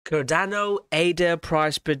Cardano ADA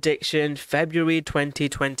price prediction February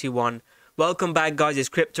 2021. Welcome back, guys. It's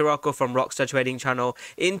Rocko from Rockstar Trading Channel.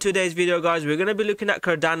 In today's video, guys, we're going to be looking at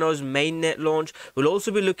Cardano's mainnet launch. We'll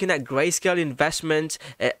also be looking at Grayscale Investments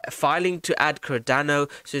filing to add Cardano.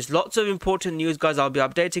 So there's lots of important news, guys. I'll be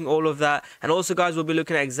updating all of that. And also, guys, we'll be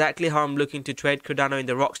looking at exactly how I'm looking to trade Cardano in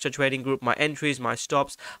the Rockstar Trading group, my entries, my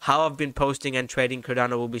stops, how I've been posting and trading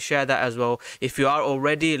Cardano. We'll be share that as well. If you are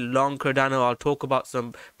already long Cardano, I'll talk about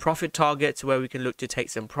some profit targets where we can look to take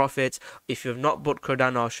some profits. If you've not bought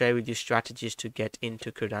Cardano, I'll share with you strategies to get into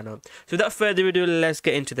Cardano. So without further ado, let's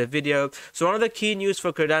get into the video. So one of the key news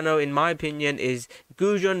for Cardano, in my opinion, is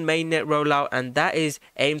goguen mainnet rollout, and that is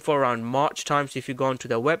aimed for around March time. So if you go onto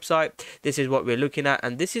their website, this is what we're looking at,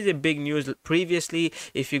 and this is a big news. Previously,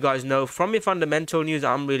 if you guys know from your fundamental news,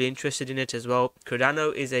 I'm really interested in it as well.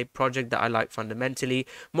 Cardano is a project that I like fundamentally.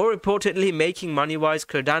 More importantly, making money wise,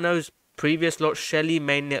 Cardano's previous launch, Shelly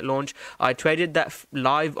mainnet launch, I traded that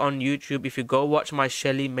live on YouTube. If you go watch my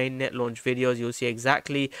Shelly mainnet launch videos, you'll see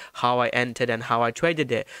exactly how I entered and how I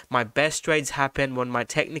traded it. My best trades happen when my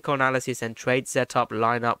technical analysis and trade setup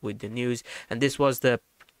line up with the news, and this was the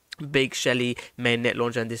big Shelly mainnet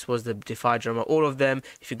launch, and this was the DeFi drama. All of them,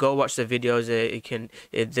 if you go watch the videos,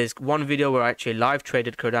 there's one video where I actually live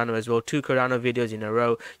traded Cardano as well, 2 Cardano videos in a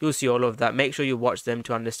row. You'll see all of that. Make sure you watch them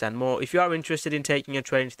to understand more. If you are interested in taking your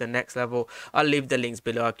trading to the next level, I'll leave the links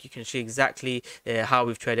below. You can see exactly how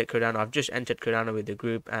we've traded Cardano. I've just entered Cardano with the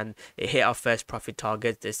group and it hit our first profit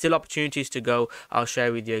target. There's still opportunities to go. I'll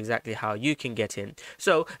share with you exactly how you can get in.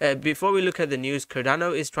 So before we look at the news,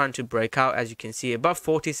 Cardano is trying to break out. As you can see, above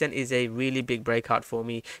 40 cents is a really big breakout for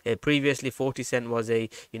me. Previously 40 cents was a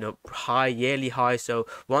high, yearly high. So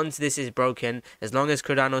once this is broken, as long as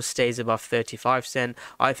Cardano stays above 35 cents,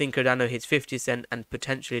 I think Cardano hits 50 cents and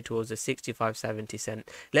potentially towards the 65-70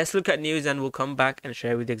 cents. Let's look at news and we'll come back and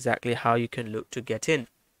share with you exactly how you can look to get in.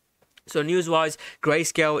 So news-wise,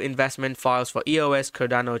 Grayscale Investment files for EOS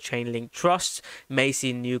Cardano Chainlink Trusts may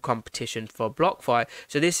see new competition for BlockFi.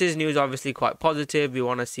 So this is news obviously quite positive. We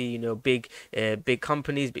want to see big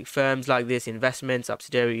companies, big firms like this, investment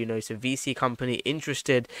subsidiary, it's a VC company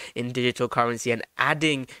interested in digital currency and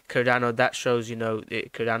adding Cardano. That shows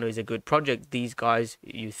Cardano is a good project. These guys,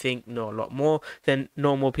 you think, know a lot more than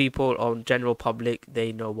normal people or general public.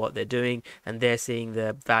 They know what they're doing and they're seeing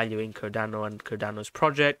the value in Cardano and Cardano's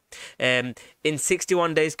project. In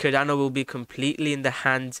 61 days, Cardano will be completely in the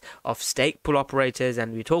hands of stake pool operators,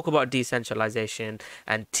 and we talk about decentralization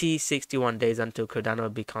and 61 days until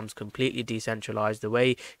Cardano becomes completely decentralized. The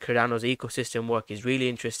way Cardano's ecosystem work is really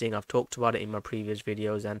interesting. I've talked about it in my previous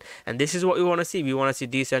videos, and this is what we want to see. We want to see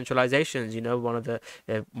decentralizations. One of the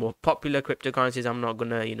more popular cryptocurrencies. I'm not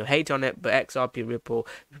gonna hate on it, but XRP, Ripple,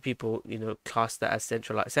 people class that as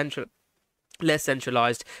less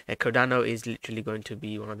centralized. Cardano is literally going to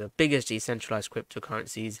be one of the biggest decentralized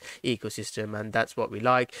cryptocurrencies ecosystem, and that's what we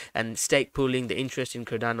like. And stake pooling, the interest in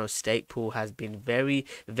Cardano's stake pool has been very,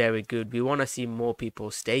 very good. We want to see more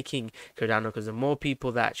people staking Cardano, because the more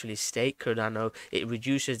people that actually stake Cardano, it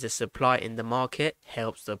reduces the supply in the market,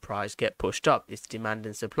 helps the price get pushed up. It's demand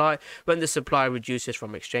and supply. When the supply reduces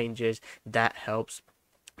from exchanges, that helps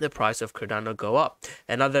the price of Cardano go up.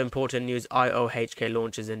 Another important news, IOHK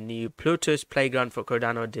launches a new Plutus playground for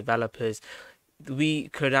Cardano developers.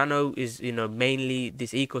 Cardano is mainly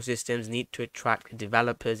these ecosystems need to attract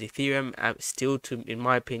developers. Ethereum still, in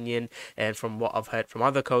my opinion, and from what I've heard from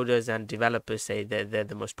other coders and developers, say they're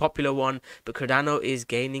the most popular one, but Cardano is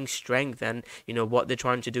gaining strength, and what they're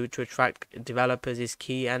trying to do to attract developers is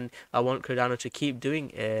key, and I want Cardano to keep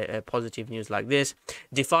doing positive news like this.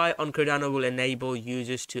 DeFi on Cardano will enable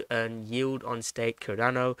users to earn yield on staked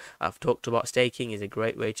Cardano. I've talked about staking is a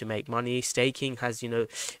great way to make money. Staking has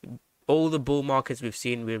all the bull markets we've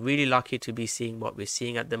seen, we're really lucky to be seeing what we're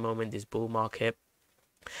seeing at the moment, this bull market.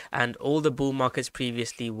 And all the bull markets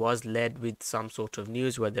previously was led with some sort of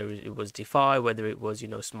news, whether it was DeFi, whether it was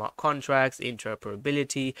smart contracts,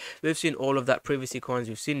 interoperability. We've seen all of that previously. Coins,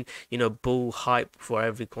 we've seen bull hype for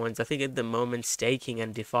every coins. I think at the moment staking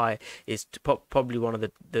and DeFi is probably one of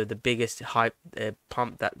the biggest hype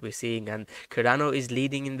pump that we're seeing, and Cardano is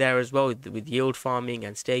leading in there as well with yield farming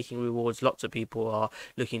and staking rewards. Lots of people are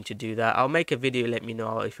looking to do that. I'll make a video, let me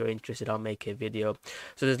know if you're interested. I'll make a video.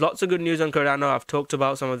 So there's lots of good news on Cardano. I've talked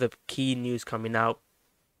about some of the key news coming out.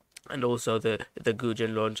 and also the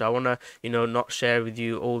goguen launch. I want to, not share with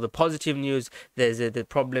you all the positive news. There's the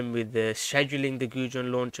problem with the scheduling the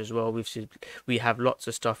goguen launch as well. We have lots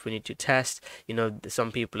of stuff we need to test.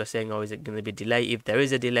 Some people are saying, oh, is it going to be delay? If there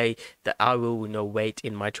is a delay, that I will, wait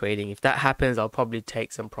in my trading. If that happens, I'll probably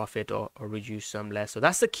take some profit or reduce some less. So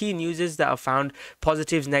that's the key news is that I found.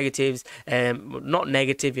 Positives, negatives, not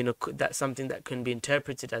negative, that's something that can be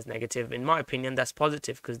interpreted as negative. In my opinion, that's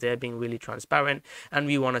positive because they're being really transparent, and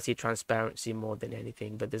we want to see transparency more than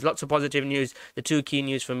anything. But there's lots of positive news. The two key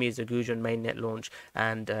news for me is the goguen mainnet launch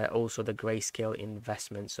and also the grayscale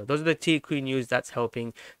investment. So those are the two key news that's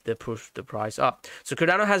helping push the price up. So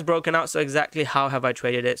Cardano has broken out. So exactly how have I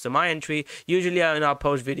traded it? So my entry, usually I'll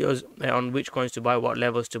post videos on which coins to buy, what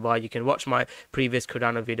levels to buy. You can watch my previous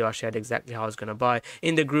Cardano video. I shared exactly how I was going to buy.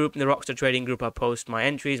 In the group, in the Rockstar trading group, I post my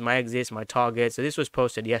entries, my exits, my targets. So this was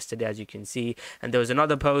posted yesterday, as you can see. And there was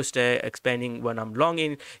another post explaining when I'm long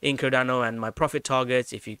in Cardano and my profit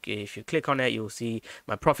targets. If you click on it, you'll see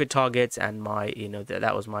my profit targets and my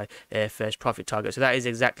that was my first profit target. So that is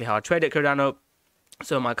exactly how I traded Cardano.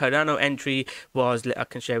 So my Cardano entry was, I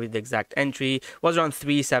can share with the exact entry, was around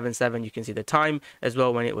 377. You can see the time as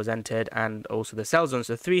well when it was entered, and also the sell zone.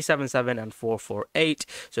 So 377 and 448.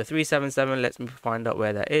 So 377, let's find out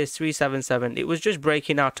where that is. 377, it was just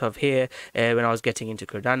breaking out of here when I was getting into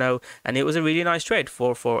Cardano, and it was a really nice trade.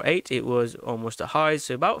 448, it was almost a high,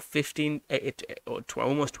 so about 15 or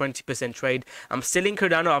almost 20% trade. I'm still in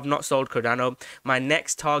Cardano. I've not sold Cardano. My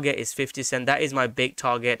next target is 50 cent. That is my big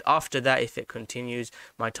target. After that, if it continues,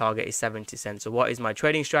 my target is 70 cents. So what is my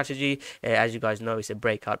trading strategy? As you guys know, it's a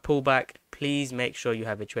breakout pullback. Please make sure you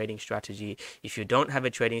have a trading strategy. If you don't have a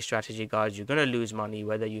trading strategy, guys, you're going to lose money,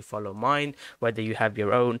 whether you follow mine, whether you have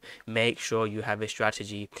your own. Make sure you have a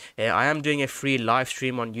strategy. I am doing a free live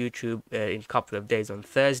stream on YouTube in a couple of days on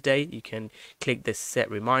Thursday. You can click the set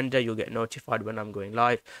reminder. You'll get notified when I'm going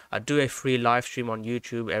live. I do a free live stream on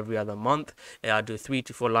YouTube every other month. I do 3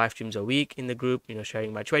 to 4 live streams a week in the group,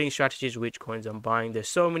 sharing my trading strategies, which coins I'm buying. There's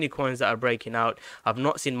so many coins that are breaking out. I've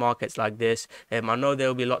not seen markets like this. I know there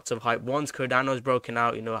will be lots of hype once Cardano's broken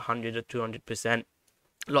out, 100 or 200%.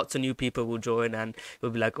 Lots of new people will join and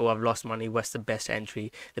will be like, oh, I've lost money, what's the best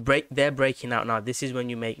entry? They're breaking out now. This is when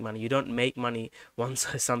you make money. You don't make money once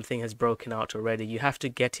something has broken out already. You have to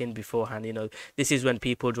get in beforehand. This is when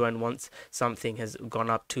people join once something has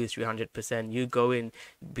gone up 200-300%. You go in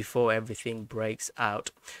before everything breaks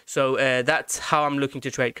out. So that's how I'm looking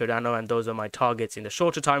to trade Cardano, and those are my targets in the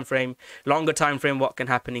shorter time frame. Longer time frame, what can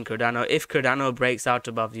happen in Cardano? If Cardano breaks out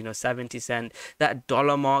above 70 cent, that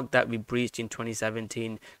dollar mark that we breached in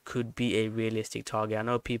 2017 could be a realistic target. I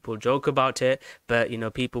know people joke about it, but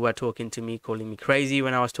people were talking to me, calling me crazy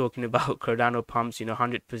when I was talking about Cardano pumps,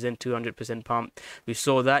 100%, 200% pump. We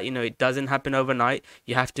saw that, it doesn't happen overnight.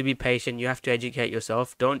 You have to be patient. You have to educate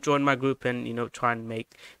yourself. Don't join my group and try and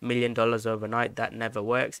make $1 million overnight. That never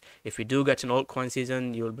works. If we do get an altcoin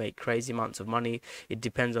season, you'll make crazy amounts of money. It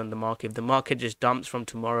depends on the market. If the market just dumps from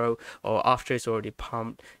tomorrow or after it's already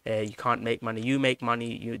pumped, you can't make money. You make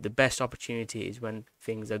money. The best opportunity is when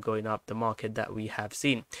things are going up, the market that we have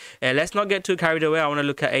seen. Let's not get too carried away. I want to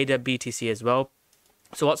look at ADA BTC as well.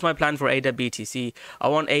 So what's my plan for ADA BTC? I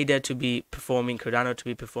want ADA to be performing, Cardano to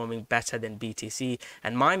be performing better than BTC.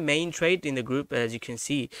 And my main trade in the group, as you can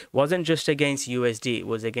see, wasn't just against USD, it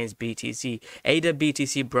was against BTC. ADA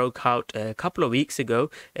BTC broke out a couple of weeks ago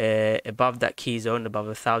above that key zone, above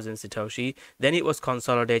 1,000 Satoshi. Then it was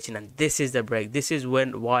consolidating, and this is the break. This is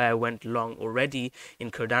why I went long already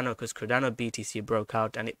in Cardano, because Cardano BTC broke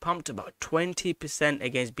out and it pumped about 20%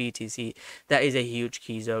 against BTC. That is a huge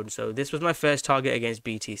key zone. So this was my first target against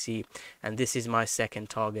BTC, and this is my second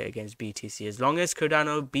target against BTC. As long as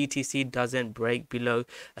Cardano BTC doesn't break below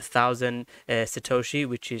 1,000 Satoshi,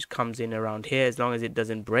 which comes in around here, as long as it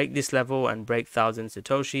doesn't break this level and break 1,000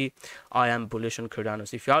 Satoshi, I am bullish on Cardano.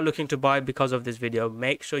 So if you are looking to buy because of this video,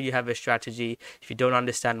 make sure you have a strategy. If you don't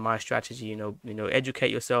understand my strategy, educate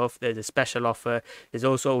yourself. There's a special offer. There's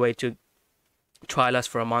also a way to trial us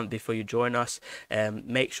for a month before you join us.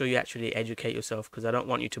 Make sure you actually educate yourself, because I don't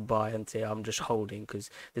want you to buy and say I'm just holding, because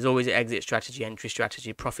there's always an exit strategy, entry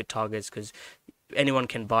strategy, profit targets, because anyone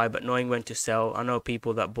can buy, but knowing when to sell. I know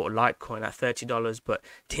people that bought Litecoin at $30 but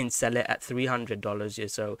didn't sell it at $300. Yeah,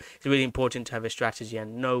 so it's really important to have a strategy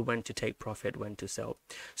and know when to take profit, when to sell.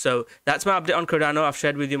 So that's my update on Cardano. I've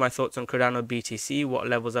shared with you my thoughts on Cardano BTC, what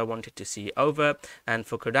levels I wanted to see over, and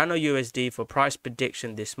for Cardano USD for price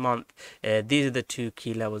prediction this month, these are the two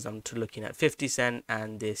key levels I'm looking at: 50 cent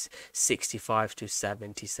and this 65 to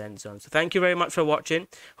 70 cent zone. So thank you very much for watching.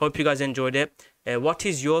 Hope you guys enjoyed it. What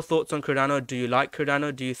is your thoughts on Cardano? Do you like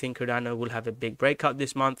Cardano? Do you think Cardano will have a big breakout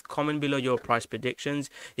this month? Comment below your price predictions.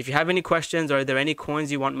 If you have any questions, or are there any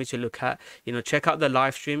coins you want me to look at, check out the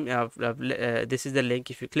live stream. This is the link.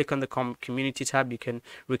 If you click on the community tab, you can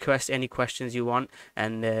request any questions you want,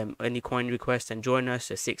 and any coin request, and join us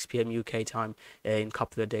at 6 p.m. UK time in a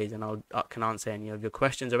couple of days, and I can answer any of your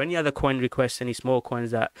questions or any other coin requests, any small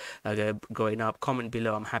coins that are going up. Comment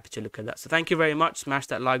below. I'm happy to look at that. So thank you very much. Smash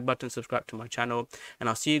that like button, subscribe to my channel, and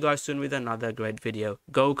I'll see you guys soon with another great video.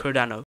 Go Cardano.